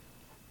that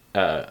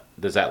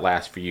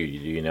last for you?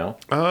 Do you know?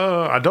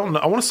 I don't know.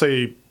 I want to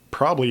say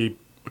probably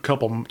 2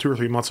 or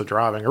 3 months of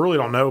driving. I really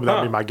don't know, but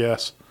that'd be my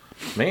guess.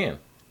 Man,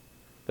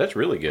 that's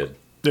really good.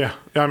 Yeah.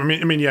 I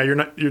mean, yeah.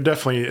 You're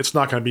definitely. It's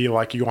not going to be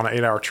like you go on an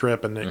 8-hour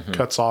trip and it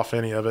cuts off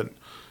any of it.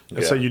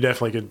 And so you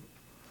definitely could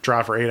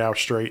drive for 8 hours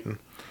straight. And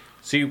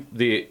see,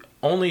 the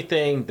only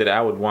thing that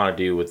I would want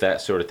to do with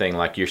that sort of thing,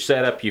 like your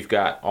setup, you've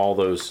got all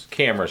those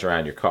cameras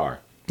around your car.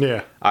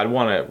 Yeah. I'd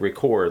want to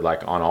record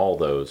like on all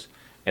those,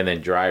 and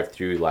then drive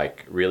through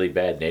like really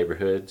bad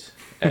neighborhoods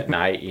at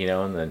night,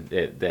 and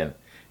then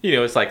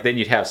it's like then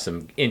you'd have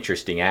some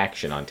interesting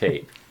action on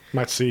tape.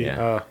 Might see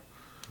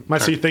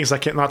things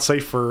that not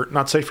safe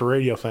for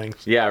radio things.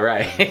 Yeah,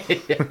 right.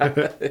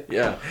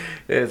 yeah.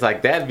 It's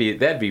like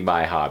that'd be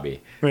my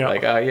hobby. Yeah.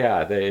 Like, oh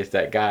yeah, there's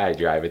that guy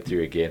driving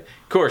through again.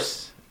 Of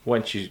course,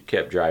 once you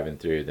kept driving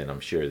through, then I'm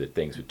sure that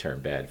things would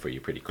turn bad for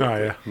you pretty quickly.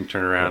 Oh yeah. You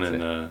turn around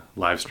and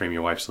live stream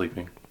your wife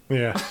sleeping.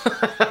 Yeah.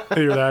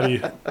 Either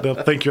that, they'll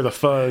think you're the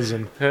fuzz,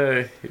 and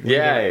they'll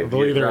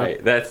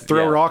either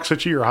throw rocks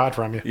at you or hide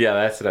from you. Yeah,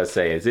 that's what I was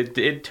saying.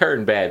 It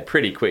turned bad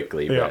pretty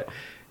quickly, but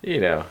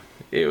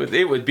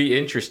it would be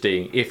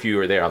interesting if you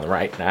were there on the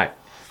right night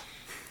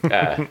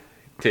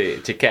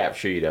to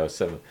capture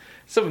some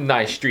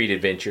nice street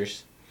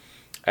adventures.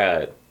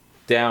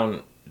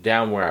 Down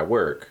where I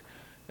work,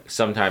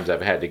 sometimes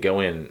I've had to go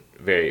in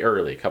very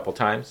early, a couple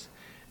times,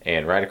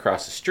 and right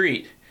across the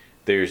street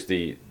there's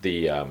the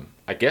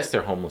I guess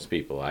they're homeless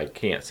people. I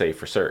can't say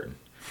for certain,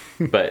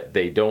 but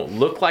they don't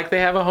look like they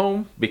have a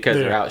home because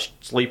they're out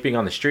sleeping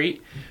on the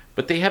street.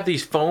 But they have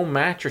these foam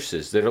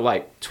mattresses that are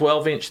like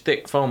 12-inch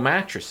thick foam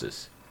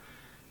mattresses,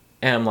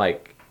 and I'm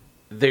like,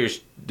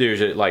 there's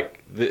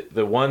like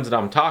the ones that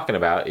I'm talking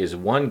about is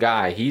one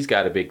guy. He's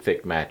got a big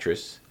thick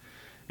mattress,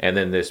 and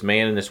then this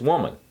man and this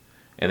woman,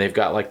 and they've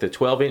got like the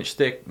 12-inch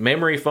thick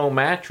memory foam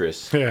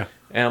mattress. Yeah,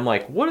 and I'm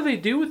like, what do they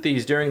do with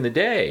these during the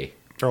day?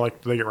 Or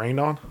like, do they get rained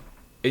on?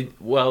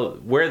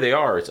 Where they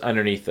are, it's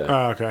underneath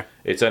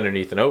it's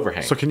underneath an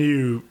overhang. So can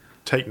you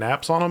take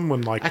naps on them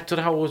when like? That's what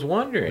I was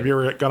wondering. Have you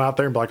ever gone out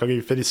there and be like, I'll give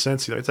you 50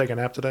 cents. You take a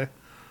nap today?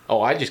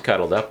 Oh, I just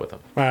cuddled up with them.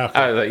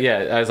 Okay.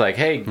 I was like,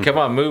 hey, come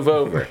on, move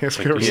over. You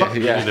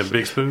need a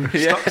big spoon.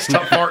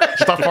 Stop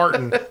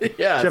farting.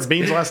 Yeah. Did you have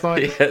beans last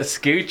night? Yeah,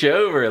 scooch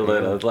over a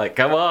little. It's like,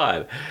 come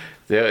on.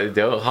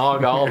 Don't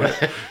hog all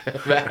the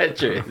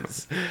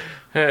mattress.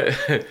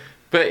 But,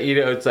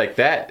 it's like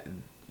that.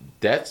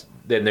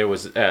 Then there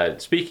was,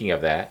 speaking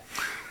of that,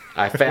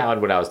 I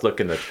found when I was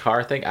looking at the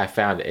car thing, I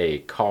found a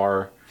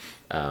car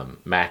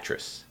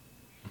mattress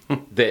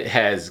that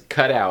has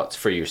cutouts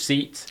for your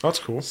seats. That's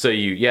cool. So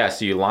you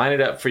line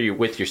it up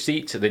with your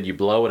seats, and then you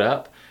blow it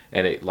up,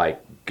 and it like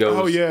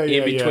goes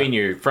in between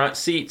your front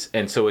seats,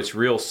 and so it's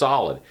real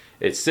solid.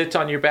 It sits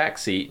on your back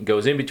seat and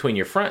goes in between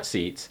your front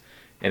seats,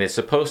 and it's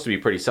supposed to be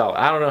pretty solid.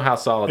 I don't know how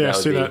solid that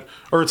would be. That.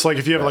 Or it's like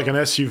if you have like an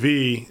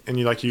SUV and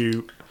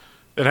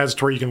it has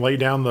to where you can lay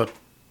down the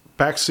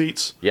back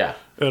seats. Yeah.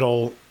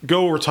 It'll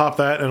go over top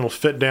that, and it'll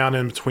fit down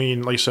in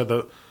between, like you said,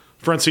 the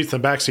front seats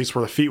and back seats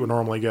where the feet would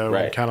normally go.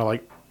 Right. And kind of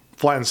like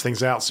flattens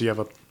things out so you have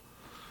a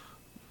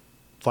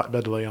flat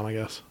bed to lay on, I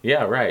guess.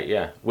 Yeah, right,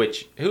 yeah.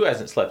 Which, who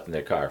hasn't slept in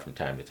their car from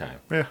time to time?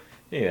 Yeah.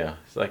 Yeah.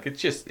 It's like,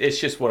 it's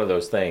just one of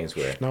those things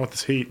where... Not with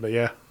this heat, but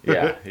yeah.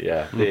 Yeah.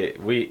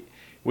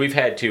 We've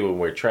had to when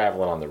we're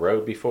traveling on the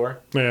road before.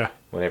 Yeah.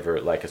 Whenever,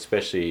 like,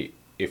 especially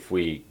if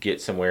we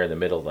get somewhere in the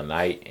middle of the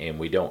night and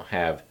we don't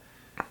have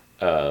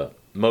a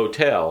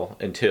motel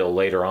until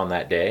later on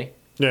that day.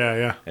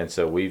 Yeah. And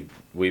so we've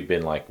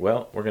been like,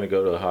 well, we're going to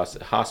go to a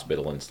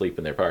hospital and sleep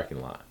in their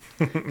parking lot.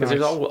 Because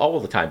there's all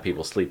the time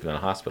people sleeping in a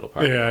hospital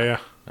parking lot. Yeah.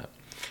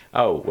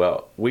 Oh,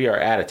 well, we are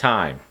out of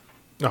time.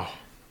 Oh.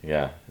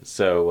 Yeah.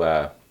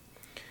 So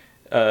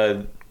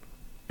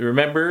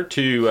remember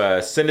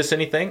to send us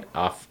anything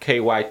off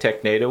KY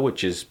Technado,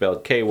 which is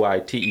spelled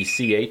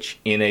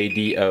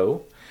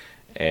KYTECHNADO,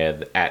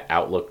 and at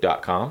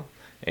Outlook.com.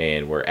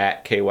 And we're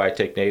at KY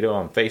Technado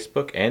on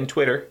Facebook and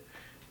Twitter.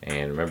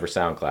 And remember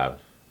SoundCloud.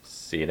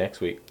 See you next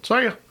week.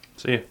 See ya.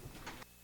 See ya.